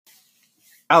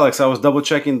Alex, I was double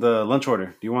checking the lunch order.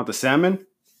 Do you want the salmon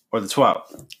or the twat?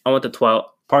 I want the twat.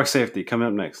 Park safety coming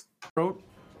up next.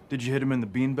 Did you hit him in the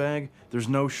beanbag? There's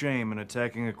no shame in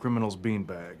attacking a criminal's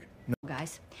beanbag. No.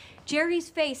 Guys, Jerry's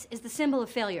face is the symbol of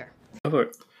failure. All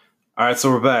right, so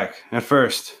we're back. And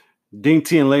first, Ding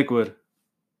Tea in Lakewood,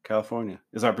 California,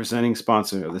 is our presenting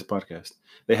sponsor of this podcast.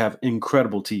 They have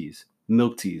incredible teas,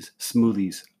 milk teas,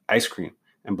 smoothies, ice cream,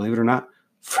 and believe it or not,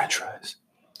 French fries.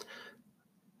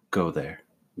 Go there.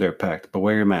 They're packed, but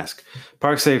wear your mask.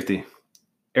 Park Safety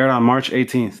aired on March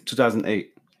 18th,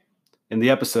 2008. In the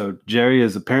episode, Jerry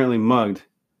is apparently mugged,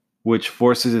 which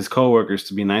forces his coworkers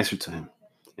to be nicer to him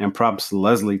and prompts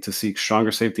Leslie to seek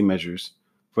stronger safety measures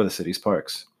for the city's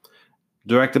parks.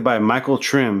 Directed by Michael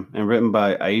Trim and written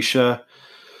by Aisha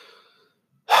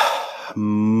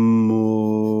Muharar.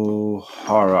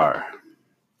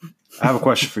 I have a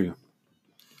question for you.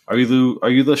 Are you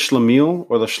the Schlemiel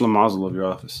or the Schlemazel of your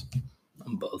office?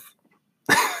 I'm both.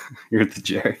 You're the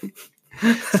Jerry.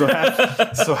 So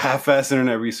half-assed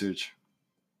internet research.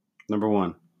 Number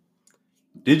 1.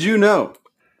 Did you know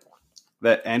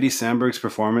that Andy Samberg's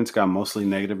performance got mostly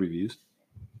negative reviews?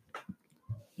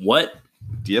 What?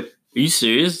 Yep. Are you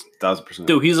serious? 1,000%.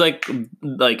 Dude, he's like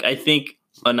I think.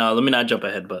 Oh no, let me not jump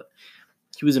ahead, but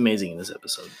he was amazing in this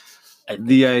episode.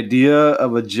 The idea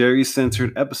of a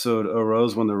Jerry-centered episode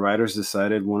arose when the writers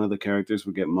decided one of the characters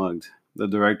would get mugged. The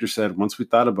director said, once we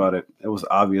thought about it, it was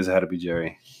obvious it had to be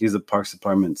Jerry. He's the Parks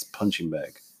Department's punching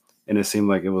bag. And it seemed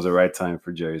like it was the right time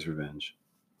for Jerry's revenge.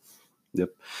 Yep.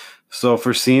 So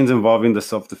for scenes involving the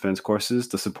self-defense courses,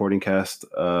 the supporting cast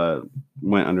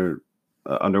underwent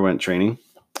training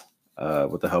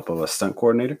with the help of a stunt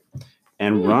coordinator.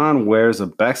 And Ron wears a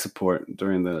back support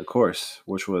during the course,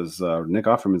 which was Nick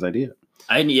Offerman's idea.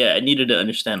 I needed to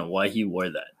understand why he wore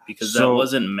that, because that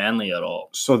wasn't manly at all.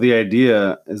 So the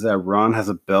idea is that Ron has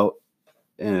a belt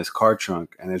in his car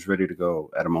trunk and is ready to go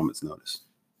at a moment's notice.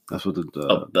 That's what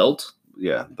a belt?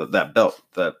 Yeah, that belt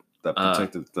that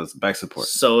protected the back support.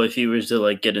 So if he was to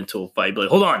like get into a fight, he'd be like,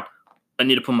 hold on, I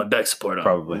need to put my back support on.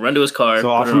 Probably. Run to his car. So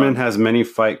Offerman has many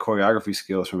fight choreography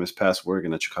skills from his past work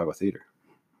in the Chicago theater.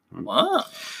 Wow.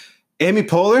 Amy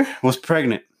Poehler was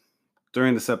pregnant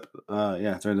during this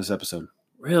episode.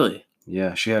 Really?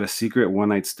 Yeah, she had a secret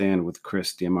one-night stand with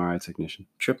Chris, the MRI technician.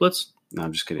 Triplets? No,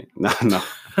 I'm just kidding. No.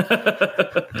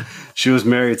 She was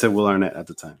married to Will Arnett at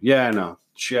the time. Yeah, I know.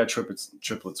 She had triplets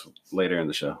later in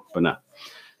the show, but no.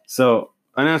 So,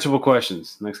 unanswerable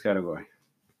questions. Next category.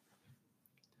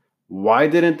 Why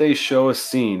didn't they show a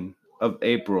scene of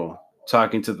April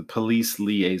talking to the police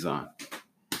liaison?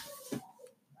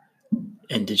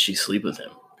 And did she sleep with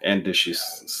him?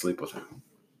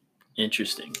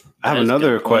 Interesting. I have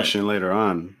another question later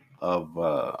on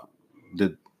of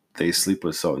did they sleep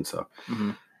with so-and-so?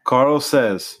 Mm-hmm. Carl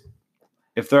says,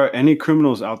 if there are any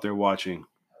criminals out there watching,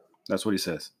 that's what he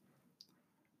says.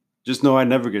 Just know I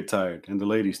never get tired, and the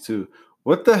ladies too.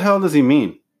 What the hell does he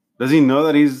mean? Does he know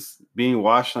that he's being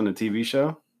watched on a TV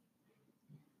show?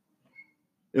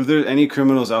 If there's any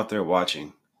criminals out there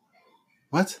watching.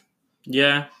 What?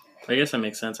 Yeah, I guess that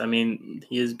makes sense. I mean,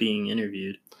 he is being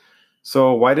interviewed.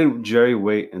 So why did Jerry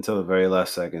wait until the very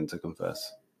last second to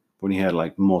confess when he had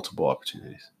like multiple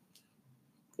opportunities?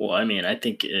 Well, I mean, I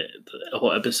think the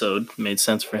whole episode made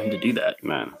sense for him to do that.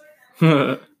 Man.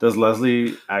 Does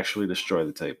Leslie actually destroy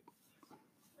the tape?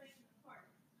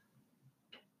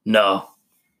 No.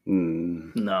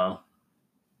 No.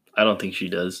 I don't think she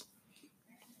does.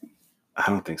 I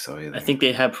don't think so either. I think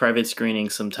they have private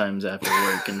screenings sometimes after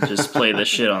work and just play the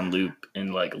shit on loop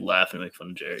and like laugh and make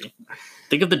fun of Jerry.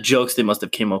 Think of the jokes they must have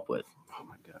came up with. Oh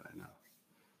my God, I know.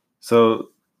 So,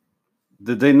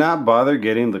 did they not bother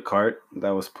getting the cart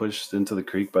that was pushed into the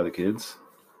creek by the kids?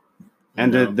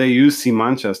 And did they use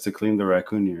Simanchas to clean the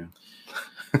raccoon urine?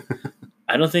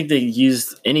 I don't think they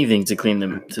used anything to clean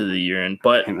them to the urine,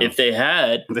 but if they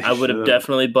had, I would have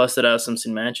definitely busted out some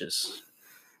Simanchas.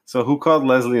 So who called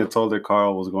Leslie and told her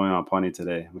Carl was going on Pawnee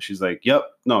today? And she's like, yep.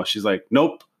 No, she's like,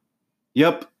 nope.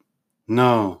 Yep.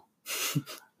 No.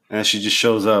 And she just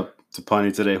shows up to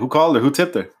Pawnee today. Who called her? Who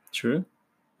tipped her? True.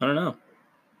 I don't know.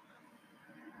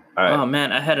 All right. Oh,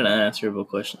 man, I had an unanswerable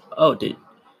question. Oh, dude.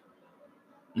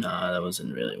 Nah, that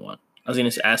wasn't really one. I was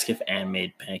going to ask if Anne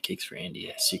made pancakes for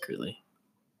Andy secretly.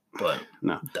 But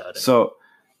no. Doubt it. So,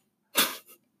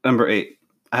 number 8.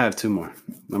 I have 2 more.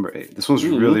 Number 8. This one's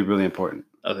really, really important.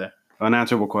 Okay.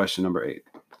 Unanswerable question number 8.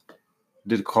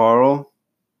 Did Carl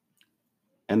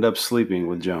end up sleeping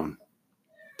with Joan?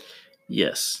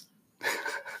 Yes.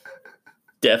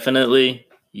 Definitely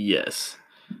yes.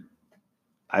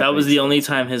 That was the only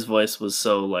time his voice was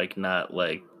so like not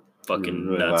like fucking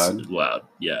really nuts loud. loud.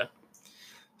 Yeah.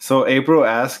 So April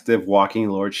asked if walking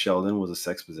Lord Sheldon was a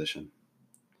sex position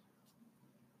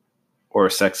or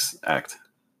a sex act.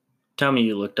 Tell me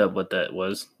you looked up what that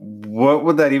was. What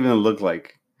would that even look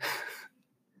like?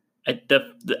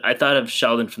 I thought of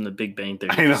Sheldon from The Big Bang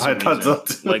Theory. I know, for some I thought so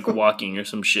reason. too. Like walking or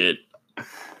some shit.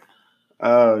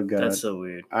 Oh, God. That's so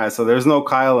weird. All right, so there's no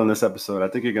Kyle in this episode. I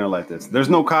think you're going to like this. There's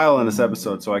no Kyle in this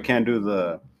episode, so I can't do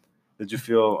the...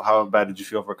 How bad did you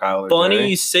feel for Kyle or Funny Jerry?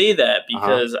 you say that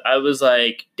because I was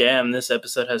like, damn, this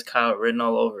episode has Kyle written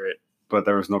all over it. But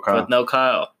there was no Kyle. But no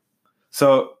Kyle.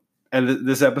 So, and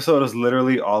this episode is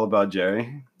literally all about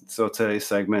Jerry. So today's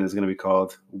segment is going to be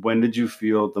called, When Did You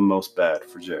Feel the Most Bad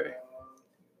for Jerry?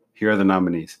 Here are the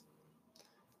nominees.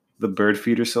 The bird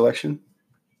feeder selection.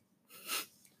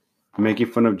 Making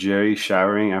fun of Jerry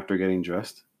showering after getting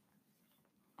dressed.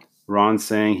 Ron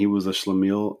saying he was a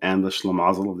schlemiel and the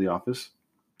schlemazel of the office.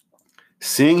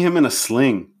 Seeing him in a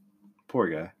sling. Poor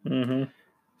guy. Mm-hmm.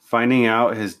 Finding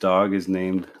out his dog is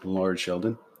named Lord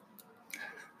Sheldon.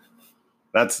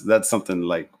 That's something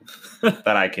like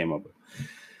that I came up with.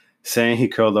 Saying he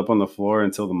curled up on the floor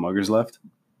until the muggers left.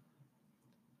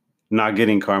 Not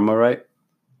getting karma right.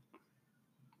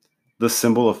 The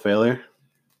symbol of failure.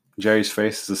 Jerry's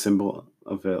face is a symbol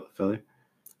of failure.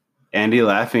 Andy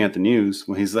laughing at the news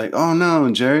when he's like, oh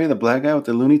no, Jerry, the black guy with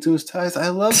the Looney Tunes ties, I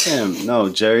love him. No,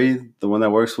 Jerry, the one that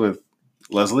works with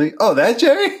Leslie. Oh, that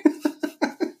Jerry?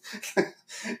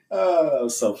 Oh, that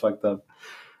was so fucked up.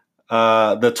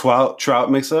 The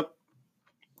trout mix-up.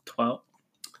 Twelve.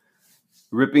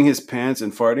 Ripping his pants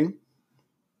and farting.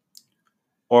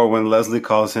 Or when Leslie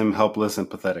calls him helpless and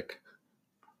pathetic.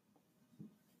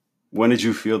 When did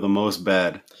you feel the most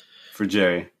bad for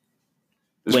Jerry?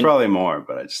 There's probably more,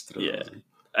 but I just threw it.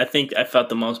 I think I felt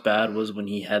the most bad was when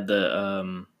he had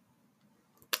the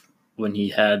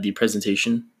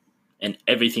presentation and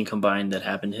everything combined that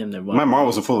happened to him. My mom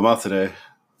wasn't full of mouth today.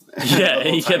 Yeah,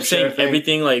 he kept saying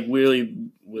everything like willy.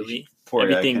 Poor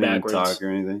everything guy, can't backwards. even talk or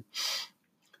anything.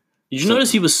 Did you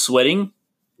notice he was sweating?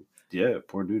 Yeah,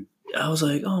 poor dude. I was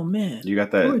like, oh man, You got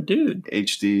that poor dude.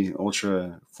 HD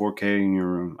Ultra 4K in your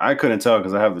room. I couldn't tell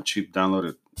because I have the cheap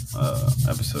downloaded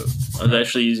episode. I was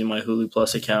actually using my Hulu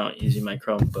Plus account, using my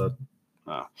Chromebook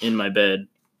in my bed,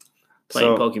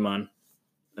 playing Pokemon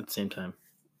at the same time.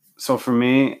 So for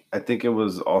me, I think it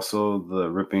was also the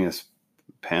ripping his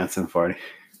pants and farting.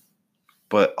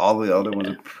 But all the other ones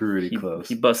are pretty close.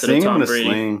 He busted Seeing a Tom him in Brady.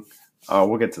 sling. Oh,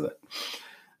 we'll get to that.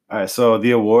 All right, so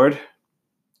the award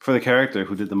for the character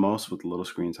who did the most with the little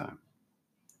screen time.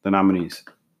 The nominees.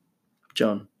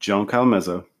 Joan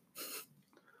Calamezzo,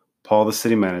 Paul the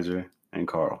city manager, and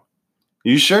Carl.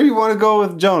 You sure you want to go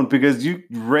with Joan? Because you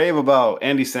rave about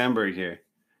Andy Samberg here.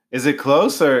 Is it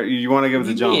close or you want to give it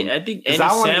to Joan? I think Andy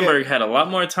Samberg had a lot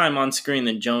more time on screen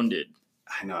than Joan did.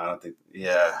 I know, I don't think...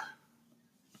 Yeah.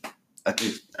 I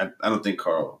don't think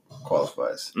Carl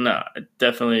qualifies. No,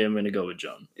 definitely I'm going to go with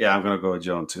Joan. Yeah, I'm going to go with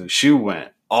Joan too. She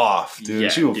went off, dude. Yeah,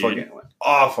 She fucking went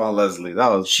off on Leslie. That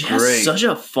was She great. has such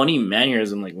a funny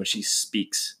mannerism like when she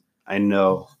speaks. I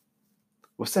know.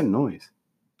 What's that noise?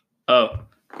 Oh,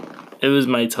 it was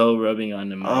my toe rubbing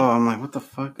onto my I'm like, what the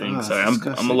fuck? thing. Oh, Sorry,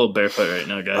 that's I'm a little barefoot right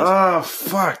now, guys. Oh,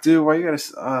 fuck, dude. Why you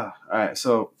gotta... all right,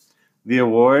 so the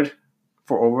award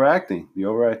for overacting. The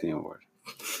overacting award.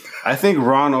 I think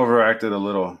Ron overacted a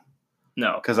little.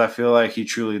 No. Because I feel like he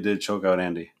truly did choke out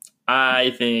Andy.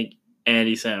 I think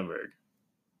Andy Samberg.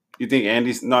 You think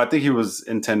Andy's... No, I think he was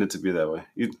intended to be that way.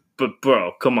 But,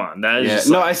 bro, come on. That is just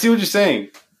No, I see what you're saying.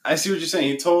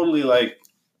 He totally, like,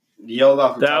 yelled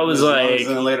off. That was like... And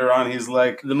then later on, he's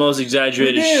like... the most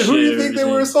exaggerated shit. Who do you think they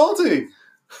were assaulting?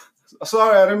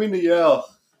 Sorry, I didn't mean to yell.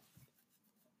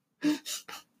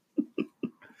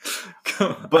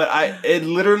 But it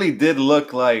literally did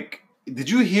look like... Did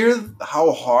you hear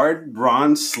how hard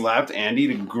Ron slapped Andy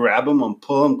to grab him and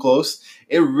pull him close?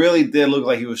 It really did look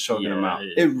like he was choking him out.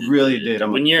 It really did.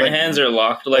 When your hands are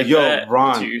locked like that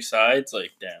Ron, to your sides,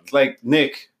 like, damn. Like,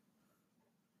 Nick,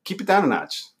 keep it down a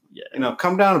notch. Yeah.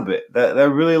 Come down a bit. That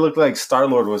really looked like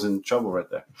Star-Lord was in trouble right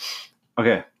there.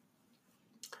 Okay.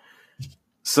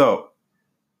 So,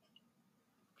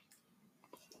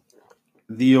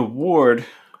 the award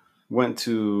went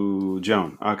to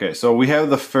Joan. Okay, so we have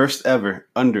the first ever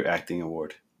underacting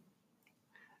award.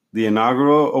 The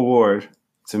inaugural award,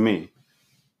 to me,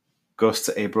 goes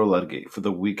to April Ludgate for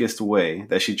the weakest way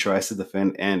that she tries to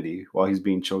defend Andy while he's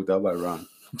being choked out by Ron.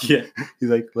 Yeah. He's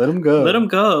like, let him go. Let him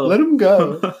go. Let him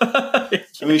go. I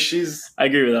mean, I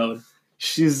agree with that one.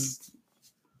 she's...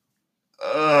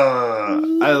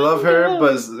 I love her,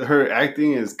 but her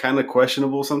acting is kind of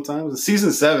questionable sometimes.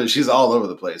 Season 7, she's all over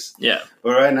the place. Yeah.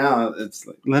 But right now, it's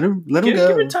like let him go. Give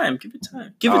it time. Give it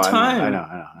time. Give it time. I know.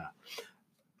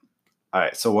 All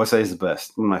right, so what say is the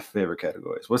best? One of my favorite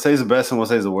categories. What say is the best and what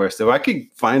say is the worst? If I could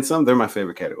find some, they're my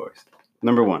favorite categories.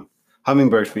 Number 1,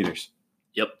 hummingbird feeders.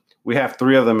 Yep. We have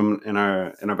 3 of them in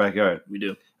our backyard. We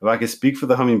do. If I could speak for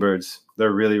the hummingbirds,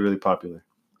 they're really, really popular.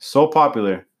 So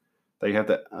popular that you have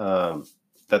to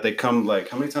that they come like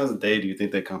how many times a day do you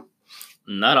think they come?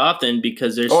 Not often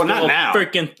because they're not now.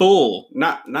 freaking full.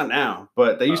 Not now,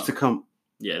 but they used to come.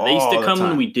 Yeah, they used to all the come when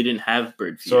time. we didn't have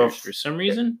bird So feeders for some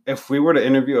reason. If we were to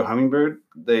interview a hummingbird,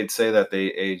 they'd say that they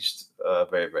aged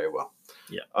very, very well.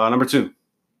 Yeah. Number 2,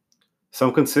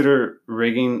 some consider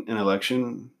rigging an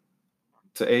election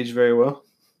to age very well.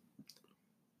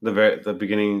 The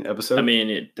beginning episode. I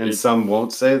mean, some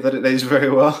won't say that it aged very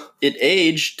well. it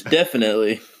aged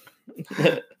definitely.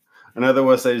 Another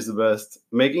one says the best: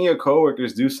 making your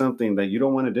coworkers do something that you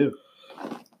don't want to do.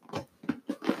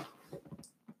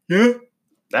 Yeah.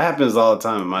 That happens all the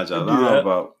time in my job. I don't know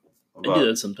about I do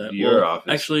that sometimes. your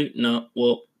office. Actually, no.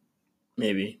 Well,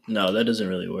 maybe no. That doesn't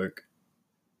really work.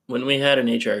 When we had an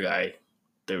HR guy,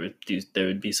 there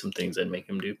would be some things I'd make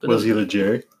him do. But Was he the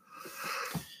Jerry?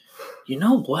 You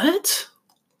know what?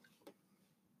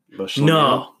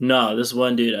 No. This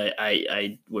one dude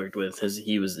I worked with,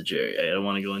 he was the Jerry. I don't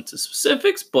want to go into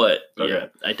specifics, but Okay. yeah,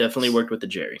 I definitely worked with the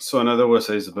Jerry. So another one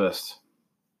says the best: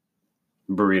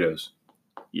 burritos.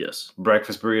 Yes.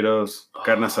 Breakfast burritos,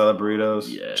 carne asada burritos,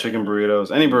 Yeah. chicken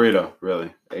burritos, any burrito,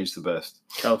 really, age the best.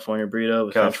 California burrito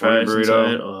with California French fries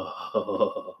burrito. inside.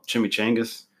 Oh,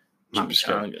 Chimichangas. No, I'm just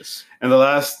kidding. chimichangas. And the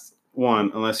last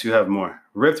one, unless you have more,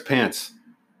 ripped pants.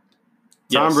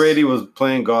 Tom Yes. Brady was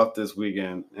playing golf this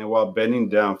weekend, and while bending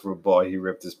down for a ball, he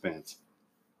ripped his pants.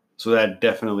 So that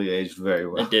definitely aged very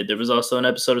well. It did. There was also an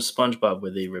episode of SpongeBob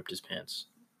where they ripped his pants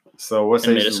So what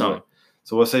and made a says song.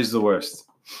 the worst?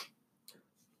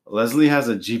 Leslie has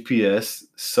a GPS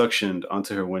suctioned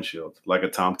onto her windshield, like a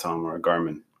TomTom or a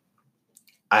Garmin.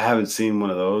 I haven't seen one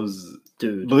of those.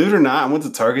 Dude, Believe it or not, I went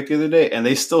to Target the other day, and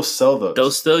they still sell those.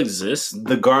 those still exist?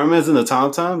 The Garmins and the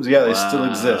TomToms, yeah, they still Wow.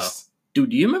 exist.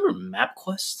 Dude, do you remember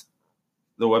MapQuest?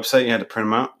 The website, you had to print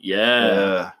them out?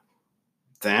 Yeah.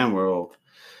 Damn, we're old.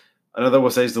 Another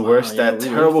one says the Wow, worst, yeah, that we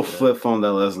terrible lived through that. flip phone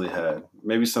that Leslie had.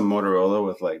 Maybe some Motorola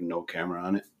with like no camera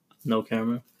on it. No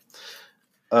camera.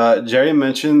 Jerry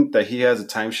mentioned that he has a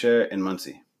timeshare in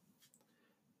Muncie.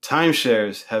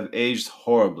 Timeshares have aged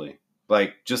horribly.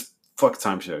 Like, just fuck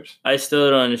timeshares. I still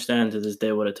don't understand to this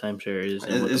day what a timeshare is.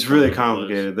 and what the It's really point of it was.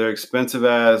 complicated. They're expensive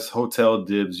as hotel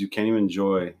dibs you can't even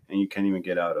enjoy and you can't even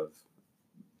get out of.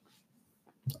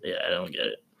 Yeah, I don't get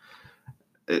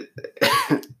it.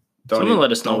 Don't Someone even-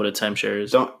 let us know don't- what a timeshare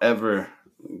is. Don't ever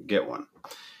get one.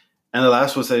 And the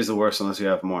last one says the worst unless you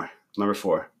have more. Number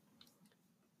 4.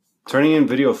 Turning in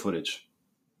video footage.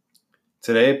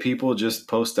 Today, people just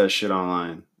post that shit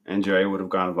online. And Jerry would have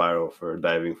gone viral for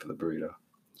diving for the burrito.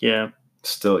 Yeah.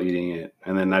 Still eating it.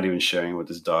 And then not even sharing with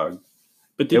his dog.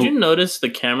 But did It- you notice the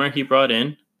camera he brought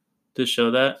in to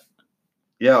show that?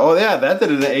 Yeah, oh yeah, that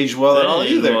didn't age well at all That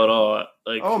didn't either. go at all.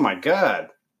 Like, Oh my God.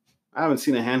 I haven't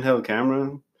seen a handheld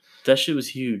camera. that shit was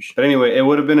huge. But anyway, it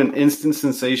would have been an instant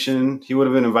sensation. He would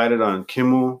have been invited on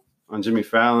Kimmel, on Jimmy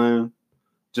Fallon,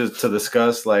 just to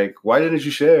discuss, like, why didn't you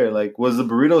share? Like, was the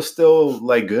burrito still,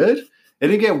 like, good? It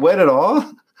didn't get wet at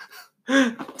all?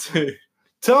 Dude,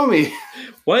 Tell me,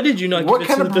 why did you not what give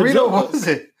kind it of to the burrito dog? was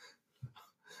it?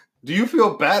 Do you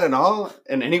feel bad at all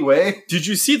in any way? Did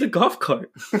you see the golf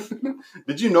cart?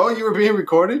 Did you know you were being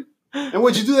recorded? And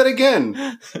would you do that again?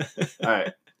 All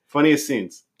right. Funniest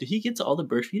scenes. Did he get to all the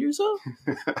bird feeders though?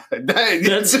 Did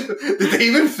they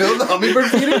even fill the hummingbird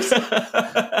feeders?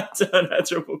 That's an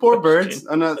unanswerable Poor question.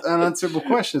 birds. Unanswerable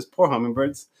questions. Poor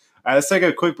hummingbirds. All right, let's take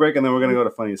a quick break and then we're going to go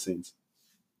to funniest scenes.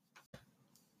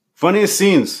 Funniest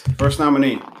scenes. First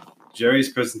nominee, Jerry's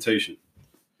presentation.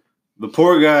 The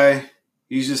poor guy,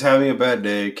 he's just having a bad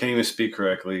day, can't even speak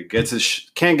correctly,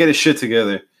 can't get his shit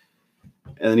together,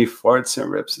 and then he farts and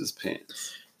rips his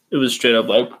pants. It was straight up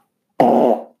like,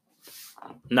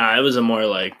 nah, it was a more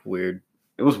like weird.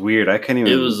 It was weird. I can't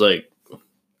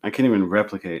even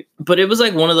replicate. But it was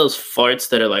like one of those farts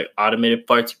that are like automated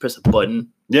farts. You press a button.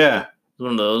 Yeah,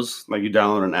 One of those. like you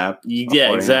download an app. Yeah,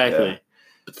 farting, exactly. yeah.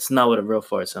 But that's not what a real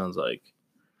fart sounds like.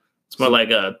 It's more like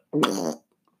a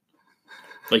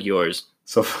like yours.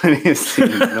 So funniest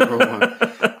scenes, number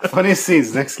 1. Funniest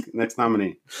scenes, next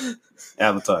nominee.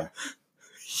 Avatar.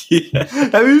 Yeah.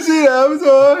 Have you seen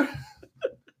Avatar?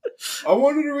 I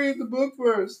wanted to read the book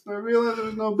first. I realized there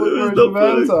was no book There's version no of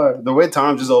book. Avatar. The way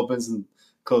Tom just opens and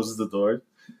closes the door.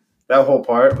 That whole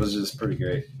part was just pretty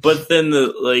great. But then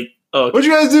What'd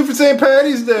you guys do for St.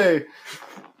 Patty's Day?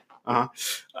 I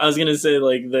was gonna say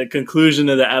like the conclusion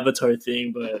of the Avatar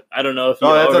thing, but I don't know if you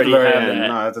Oh, that's at the already very have end. that.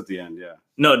 No, that's at the end, yeah.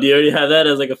 No, do you already have that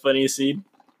as like a funniest scene?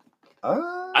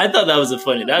 I thought that was a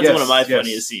funny. That's one of my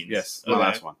funniest scenes. Yes, the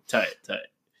last one. Tight.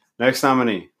 Next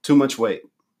nominee, Too Much Weight.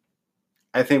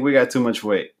 I think we got too much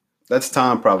weight. That's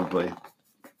Tom, probably.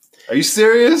 Are you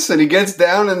serious? And he gets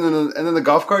down, and then the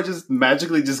golf cart just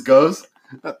magically just goes.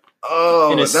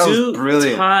 Oh, In a that suit, was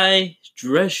brilliant. tie,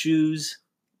 dress shoes.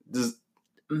 Just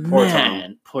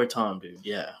Poor Tom, dude.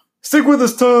 Yeah, stick with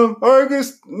us, Tom. All right,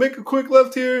 guys, make a quick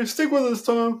left here. Stick with us,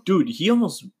 Tom. dude. He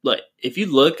almost like if you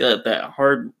look at that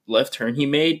hard left turn he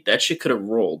made, that shit could have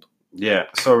rolled. Yeah.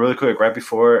 So really quick, right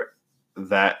before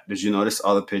that, did you notice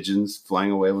all the pigeons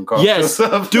flying away when Carl Yes,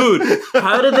 shows up? dude.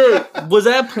 How did they? Was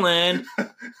that planned?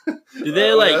 Did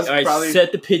they like that's all right, probably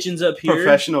set the pigeons up here?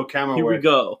 professional camera Here work. we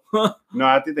go. No,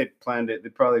 I think they planned it. They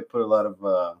probably put a lot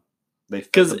of they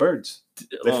fed 'Cause- the birds.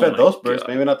 They Oh fed my those birds, God.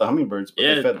 maybe not the hummingbirds, but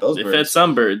Yeah, they fed those they birds. fed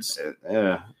some birds.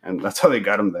 Yeah, and that's how they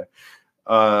got them there.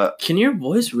 Can your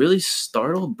voice really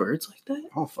startle birds like that?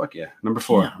 Oh fuck yeah! Number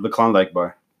 4, Yeah. the Klondike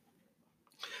Bar.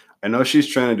 I know she's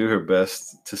trying to do her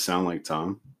best to sound like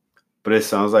Tom, but it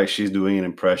sounds like she's doing an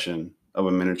impression of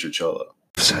a miniature cholo.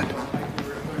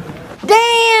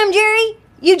 Damn, Jerry!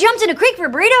 You jumped in a creek for a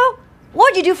burrito?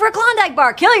 What'd you do for a Klondike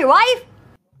bar? Kill your wife?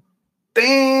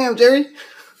 Damn, Jerry!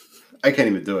 I can't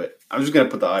even do it. I'm just gonna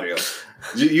put the audio.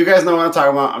 You guys know what I'm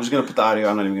talking about. I'm just gonna put the audio.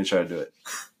 I'm not even gonna try to do it.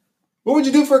 What would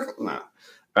you do for? Nah. All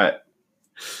right.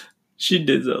 She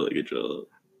did sound like a troll.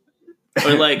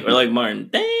 Or like Martin.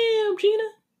 Damn, Gina.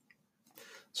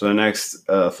 So the next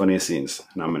funniest scenes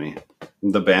nominee,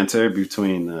 the banter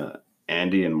between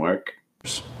Andy and Mark.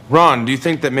 Ron, do you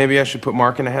think that maybe I should put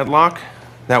Mark in a headlock?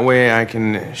 That way I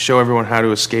can show everyone how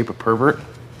to escape a pervert?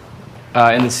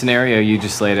 In the scenario you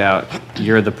just laid out,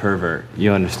 you're the pervert.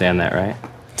 You understand that, right?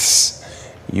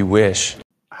 You wish.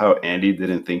 How Andy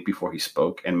didn't think before he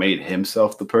spoke and made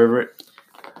himself the pervert.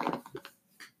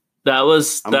 That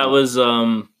was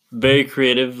very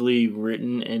creatively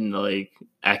written and like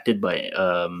acted by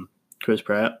Chris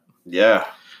Pratt. Yeah.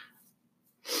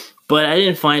 But I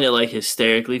didn't find it like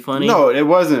hysterically funny. No, it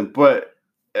wasn't, but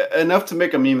enough to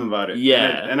make a meme about it.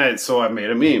 Yeah. So I made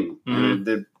a meme, and Mhm. it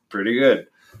did pretty good.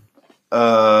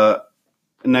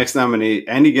 Next nominee,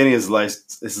 Andy getting his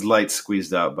light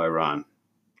squeezed out by Ron.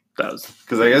 That was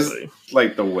Because I guess funny.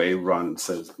 like the way Ron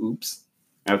says "oops"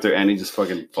 after Andy just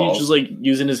fucking falls. He's just like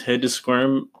using his head to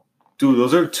squirm. Dude,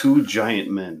 those are two giant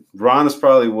men. Ron is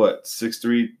probably what,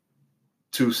 6'3",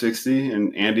 260,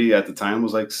 and Andy at the time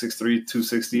was like 6'3",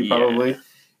 260 probably.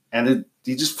 And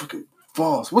he just fucking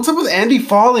falls. What's up with Andy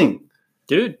falling?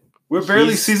 Dude, We're barely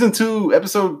He's- season 2,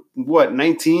 episode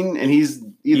 19, and he's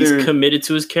either he's committed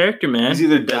to his character, man. he's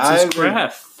either That's his dived or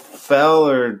craft. fell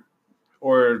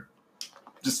or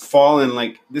just fallen.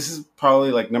 Like this is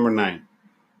probably like number 9,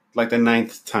 like the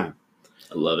 9th time.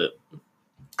 I love it.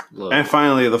 Love And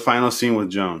finally, the final scene with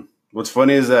Joan. What's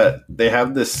funny is that they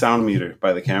have this sound meter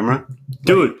by the camera.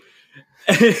 Dude,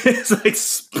 it's like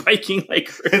spiking like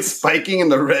crazy. It's spiking in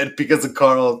the red because of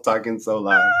Carl talking so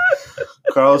loud.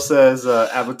 Carl says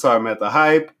Avatar met the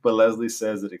hype, but Leslie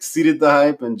says it exceeded the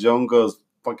hype, and Joan goes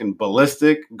fucking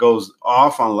ballistic, goes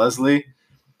off on Leslie,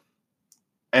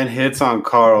 and hits on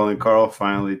Carl, and Carl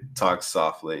finally talks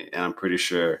softly, and I'm pretty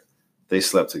sure they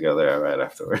slept together right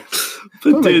afterward.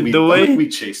 But dude, the don't make way me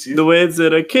chase you. the way it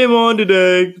said, I came on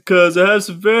today because I have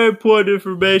some very important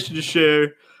information to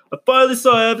share. I finally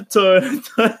saw Avatar.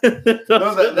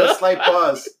 No, that slight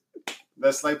pause.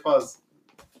 That slight pause.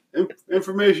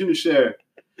 Information to share.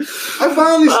 I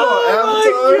finally saw Oh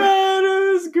Avatar. my god,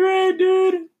 it was great,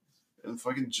 dude. And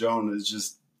fucking Joan is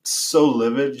just so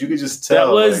livid. You could just tell.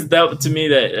 That was like, that to me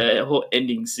that whole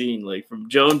ending scene, like from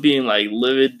Joan being like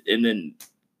livid and then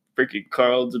freaking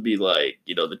Carl to be like,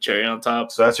 you know, the cherry on top.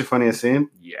 so that's your funniest scene?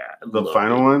 Yeah, I The loved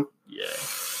final it. one? Yeah,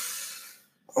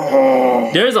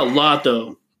 Oh. there's a lot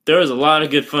though. There was a lot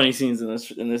of good funny scenes in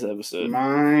this episode.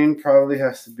 Mine probably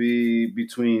has to be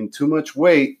between Too Much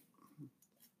Weight,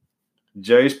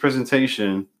 Jerry's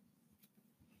presentation,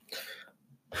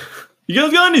 You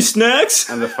guys got any snacks?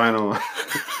 and the final one.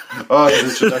 Oh,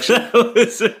 his introduction. That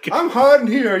was a good- I'm hot in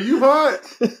here. Are you hot?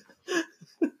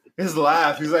 His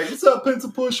laugh. He's like, "What's up,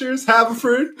 pencil pushers?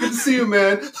 Haverford? Good to see you,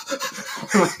 man."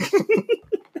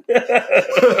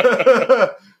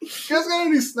 You guys got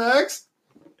any snacks?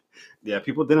 Yeah,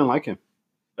 people didn't like him.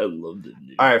 I loved it,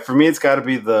 dude. All right, for me, it's got to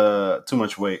be the Too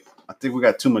Much Weight. I think we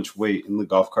got too much weight and the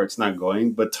golf cart's not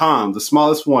going. But Tom, the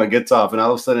smallest one, gets off, and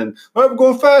all of a sudden, oh, I'm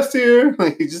going fast here.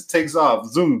 Like, he just takes off.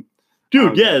 Zoom.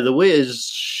 Dude, yeah, the way is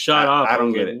shot off. I don't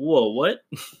was get like, it. Whoa, what?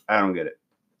 I don't get it.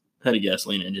 Had a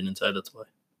gasoline engine inside, that's why.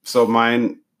 So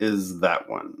mine is that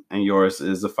one, and yours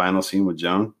is the final scene with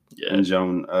Joan. Yeah. And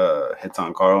Joan hits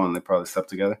on Carl, and they probably slept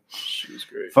together. She was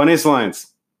great. Funniest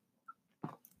lines.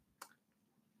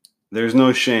 There's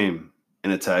no shame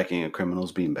in attacking a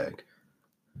criminal's beanbag.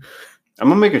 I'm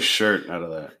going to make a shirt out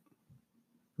of that.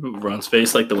 Ron's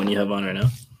face, like the one you have on right now.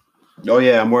 Oh,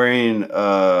 yeah, I'm wearing,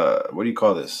 what do you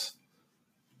call this?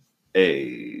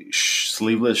 A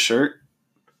sleeveless shirt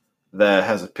that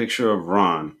has a picture of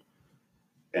Ron,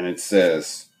 and it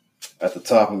says at the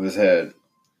top of his head,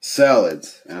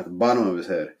 salads, and at the bottom of his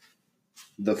head,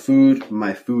 the food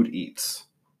my food eats.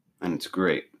 And it's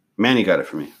great. Manny got it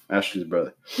for me. Ashley's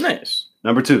brother. Nice.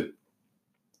 Number 2.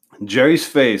 Jerry's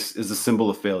face is the symbol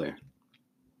of failure.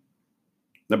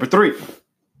 Number 3.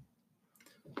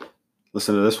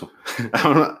 Listen to this one. I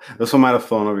don't know. This one might have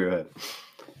flown over your head.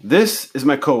 This is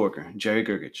my coworker, Jerry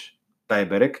Gergich.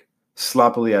 Diabetic,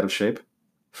 sloppily out of shape,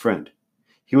 friend.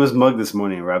 He was mugged this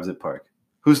morning in Rabsett Park.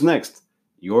 Who's next?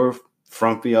 Your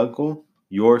frumpy uncle?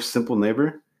 Your simple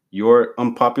neighbor? Your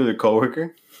unpopular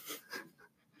coworker?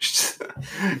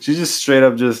 She just straight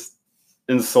up just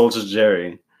insults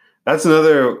Jerry. That's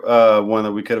another one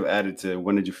that we could have added to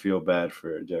when did you feel bad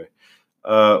for Jerry.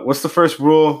 What's the first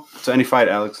rule to any fight,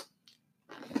 Alex?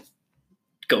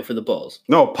 Go for the balls.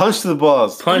 No, punch to the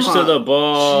balls. Punch Come to on. the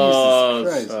balls.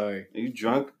 Jesus Christ. Sorry. Are you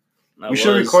drunk? I We should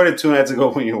have was. recorded 2 nights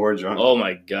ago when you were drunk. Oh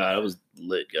my god, I was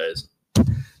lit, guys.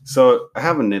 So I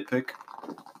have a nitpick.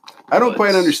 I don't What?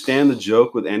 quite understand the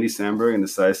joke with Andy Samberg and the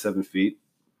size 7 feet.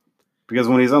 Because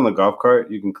when he's on the golf cart,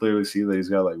 you can clearly see that he's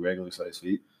got like regular size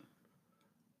feet.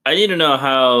 I need to know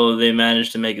how they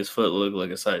managed to make his foot look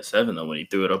like a size 7 though when he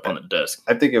threw it up on the desk.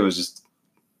 I think it was just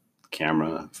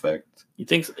camera effect. You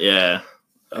think? So? Yeah.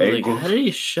 I was Hey, like, Google. how did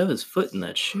he shove his foot in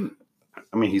that shoe?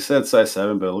 I mean, he said size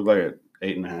 7, but it looked like an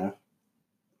 8.5.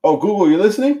 Oh, Google, you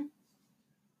listening?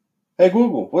 Hey,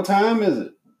 Google, what time is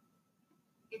it?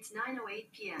 It's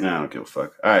 9:08 p.m. Nah, I don't give a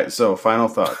fuck. All right, so final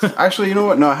thoughts. Actually, you know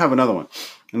what? No, I have another one.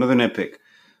 Another nitpick.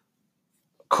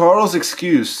 Carl's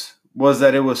excuse was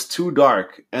that it was too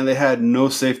dark and they had no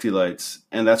safety lights,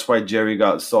 and that's why Jerry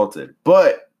got assaulted.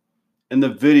 But in the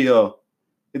video,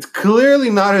 it's clearly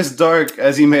not as dark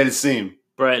as he made it seem.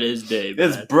 Bright as day, man.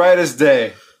 It's bright as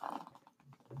day.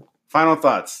 Final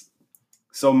thoughts.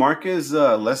 So Mark is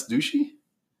less douchey,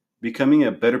 becoming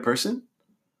a better person.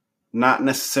 Not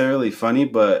necessarily funny,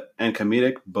 and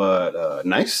comedic, but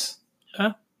nice.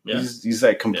 Yeah. He's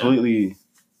like completely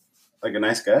like a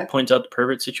nice guy. Points out the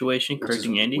pervert situation, Which is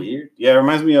correcting Andy. Weird. Yeah, it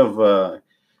reminds me of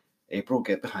April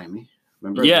Get Behind Me.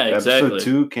 Remember? Yeah, episode exactly.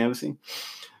 2, canvassing.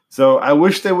 So I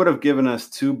wish they would have given us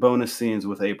 2 bonus scenes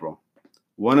with April.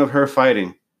 One of her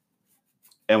fighting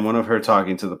and one of her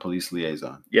talking to the police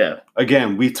liaison. Yeah,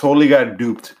 Again, we totally got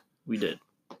duped we did.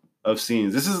 of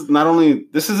scenes. This isn't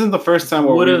the first time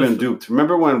where Would've- we've been duped.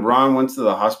 Remember when Ron went to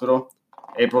the hospital?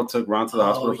 April took Ron to the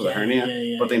hospital for the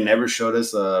hernia, but they never showed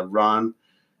us Ron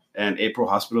and April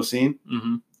hospital scene.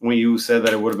 Mm-hmm. When you said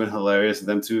that it would have been hilarious,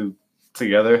 them two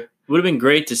together. It would have been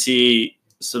great to see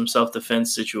some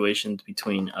self-defense situations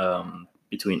between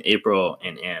April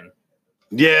and Anne.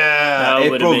 Yeah, That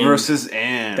would've April been- versus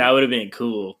Anne. That would have been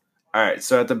cool. All right,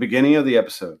 so at the beginning of the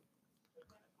episode,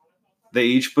 they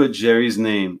each put Jerry's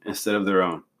name instead of their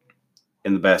own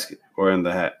in the basket or in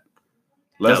the hat.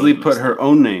 Leslie was put her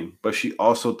own name, but she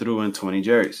also threw in 20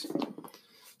 Jerry's.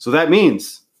 So that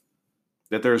means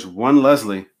that there's one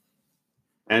Leslie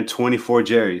and 24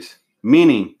 Jerry's,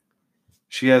 meaning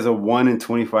she has a 1 in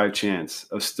 25 chance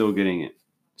of still getting it.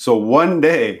 So one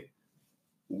day,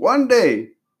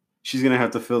 she's going to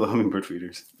have to fill the hummingbird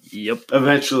feeders. Yep.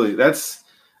 Eventually. That's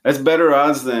better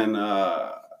odds than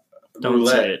Don't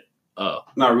roulette. say it. Oh,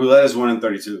 No, roulette is 1 in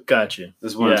 32. gotcha.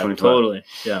 This is 1 in 25. Totally.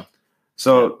 Yeah.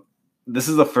 So this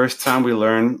is the first time we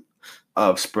learn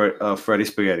of Freddy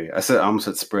Spaghetti. I almost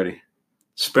said Spready.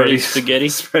 Spready spaghetti.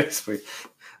 Spready Spaghetti.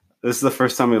 This is the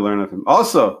first time we learn of him.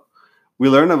 Also, we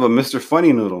learn of a Mr.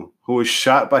 Funny Noodle who was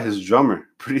shot by his drummer.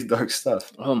 Pretty dark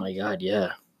stuff. Oh my god, yeah.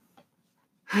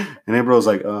 And April was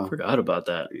like, oh. Forgot about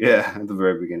that. Yeah, at the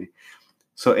very beginning.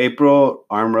 So April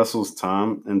arm wrestles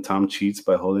Tom, and Tom cheats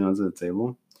by holding onto the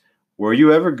table. Were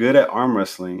you ever good at arm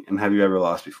wrestling, and have you ever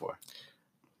lost before?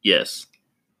 Yes,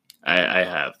 I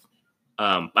have.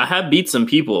 I have beat some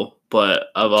people, but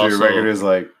I've So also your record is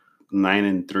like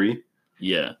 9-3.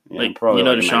 yeah. Yeah, Like probably you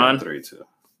know like Deshaun. 9-3 too.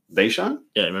 Deshaun?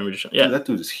 Yeah, remember Deshaun? Yeah, Yeah. that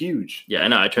dude is huge. Yeah, I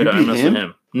know. I tried You to arm beat wrestle him?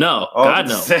 him. No, Oh, God,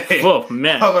 no. say. Whoa, I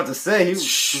man. was about to say he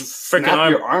Freaking snap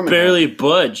your arm arm in barely half.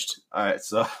 budged. All right,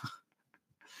 so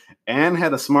Anne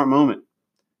had a smart moment.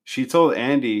 She told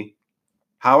Andy,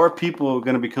 "How are people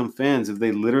going to become fans if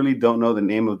they literally don't know the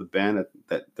name of the band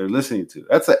that they're listening to?"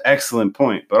 That's an excellent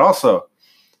point. But also,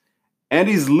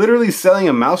 Andy's literally selling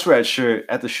a Mouse Rat shirt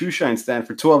at the shoe shine stand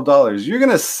for $12. You're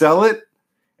going to sell it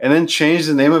and then change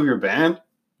the name of your band?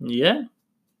 Yeah.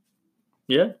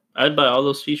 Yeah. I'd buy all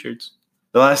those t-shirts.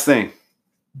 The last thing,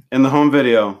 in the home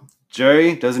video,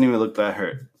 Jerry doesn't even look that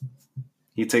hurt.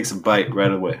 He takes a bite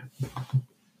right away.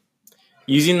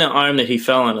 Using the arm that he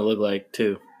fell on, it looked like,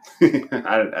 too. I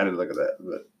didn't look at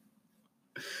that.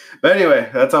 But anyway,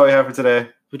 that's all we have for today.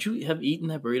 Would you have eaten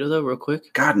that burrito, though, real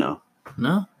quick? God, no.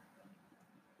 No?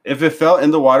 If it fell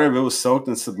in the water, if it was soaked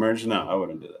and submerged, no, I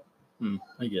wouldn't do that.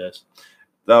 I guess.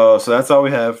 So that's all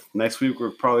we have. Next week,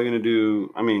 we're probably going to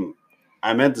do,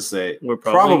 I meant to say, We're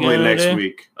probably gonna next do-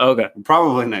 week. Okay.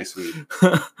 Probably next week.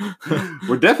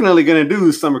 We're definitely going to do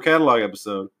the summer catalog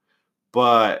episode,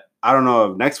 but I don't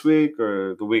know if next week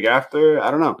or the week after. I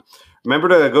don't know. Remember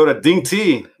to go to Ding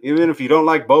Tea, even if you don't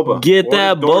like boba. Get Order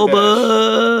that DoorDash,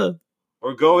 boba.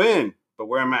 or go in, but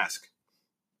wear a mask.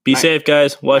 Be Night. safe,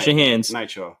 guys. Wash Night. your hands.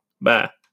 Night, y'all. Bye.